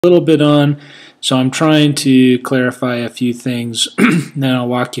little bit on, so I'm trying to clarify a few things, and then I'll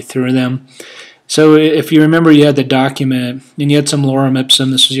walk you through them. So if you remember, you had the document and you had some lorem ipsum.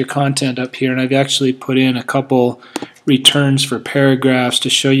 This was your content up here, and I've actually put in a couple returns for paragraphs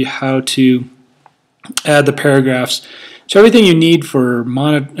to show you how to add the paragraphs. So everything you need for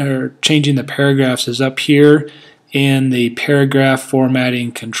changing the paragraphs is up here in the paragraph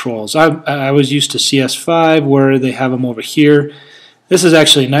formatting controls. I was used to CS5 where they have them over here. This is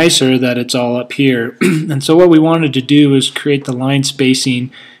actually nicer that it's all up here. And so what we wanted to do is create the line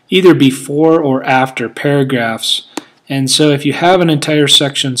spacing either before or after paragraphs. And so if you have an entire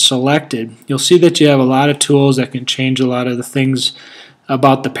section selected, you'll see that you have a lot of tools that can change a lot of the things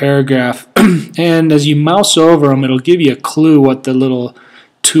about the paragraph. And as you mouse over them, it'll give you a clue what the little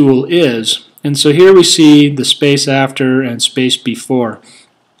tool is. And so here we see the space after and space before.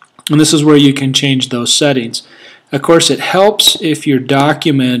 And this is where you can change those settings. Of course, it helps if your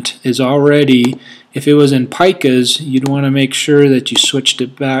document is already, if it was in picas, you'd want to make sure that you switched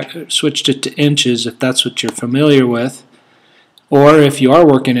it to inches if that's what you're familiar with. Or if you are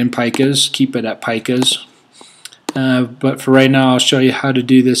working in picas, keep it at picas. But for right now, I'll show you how to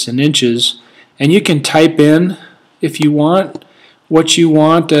do this in inches. And you can type in, if you want, what you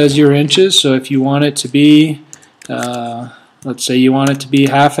want as your inches. So if you want it to be, let's say you want it to be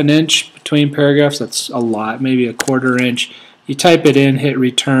 1/2 inch between paragraphs, that's a lot, maybe 1/4 inch. You type it in, hit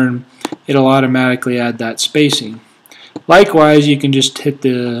return, it'll automatically add that spacing. Likewise, you can just hit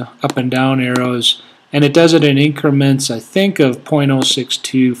the up and down arrows, and it does it in increments, I think, of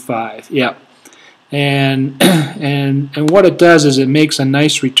 0.0625. Yep. And what it does is it makes a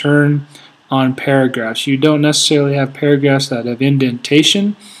nice return on paragraphs. You don't necessarily have paragraphs that have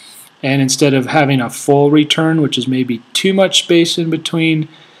indentation, and instead of having a full return, which is maybe too much space in between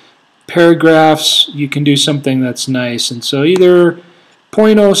paragraphs, you can do something that's nice. And so either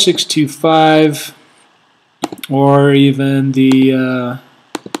 0.0625 or even the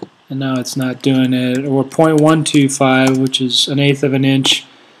and now it's not doing it, or 0.125, which is 1/8 of an inch.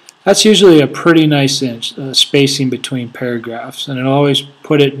 That's usually a pretty nice inch spacing between paragraphs, and it'll always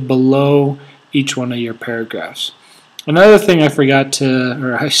put it below each one of your paragraphs. Another thing I forgot to,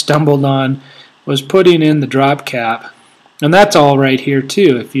 or I stumbled on, was putting in the drop cap. And that's all right here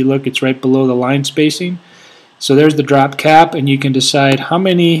too. If you look, it's right below the line spacing. So there's the drop cap, and you can decide how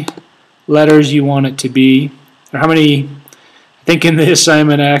many letters you want it to be, or how many, I think in the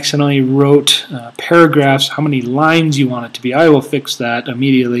assignment I accidentally wrote paragraphs, how many lines you want it to be. I will fix that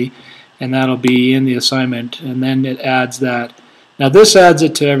immediately, and that'll be in the assignment, and then it adds that. Now this adds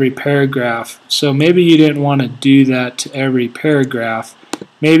it to every paragraph, so maybe you didn't want to do that to every paragraph.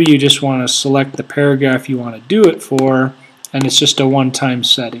 Maybe you just want to select the paragraph you want to do it for, and it's just a one-time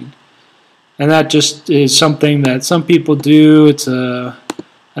setting. And that just is something that some people do. It's a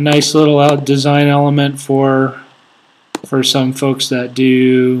nice little design element for some folks that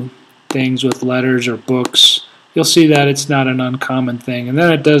do things with letters or books. You'll see that it's not an uncommon thing, and then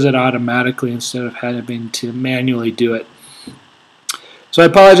it does it automatically instead of having to manually do it. So I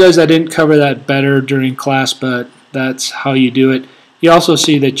apologize I didn't cover that better during class, but that's how you do it. You also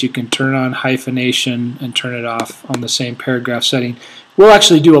see that you can turn on hyphenation and turn it off on the same paragraph setting. We'll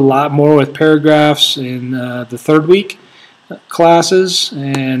actually do a lot more with paragraphs in the third week classes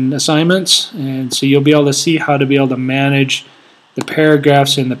and assignments, and so you'll be able to see how to be able to manage the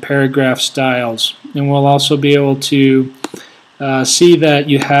paragraphs and the paragraph styles. And we'll also be able to see that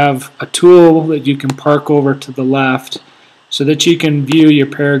you have a tool that you can park over to the left so that you can view your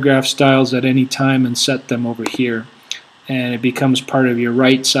paragraph styles at any time and set them over here, and it becomes part of your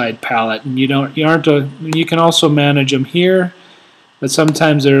right side palette. And you can also manage them here, but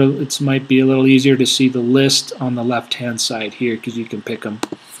sometimes it might be a little easier to see the list on the left hand side here because you can pick them.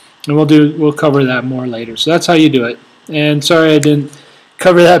 And we'll cover that more later. So that's how you do it. And sorry I didn't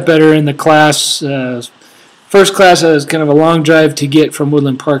cover that better in the class. First class was kind of a long drive to get from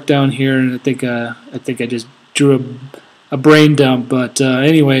Woodland Park down here, and I think I just drew a brain dump. But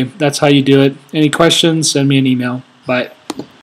anyway, that's how you do it. Any questions? Send me an email. Bye.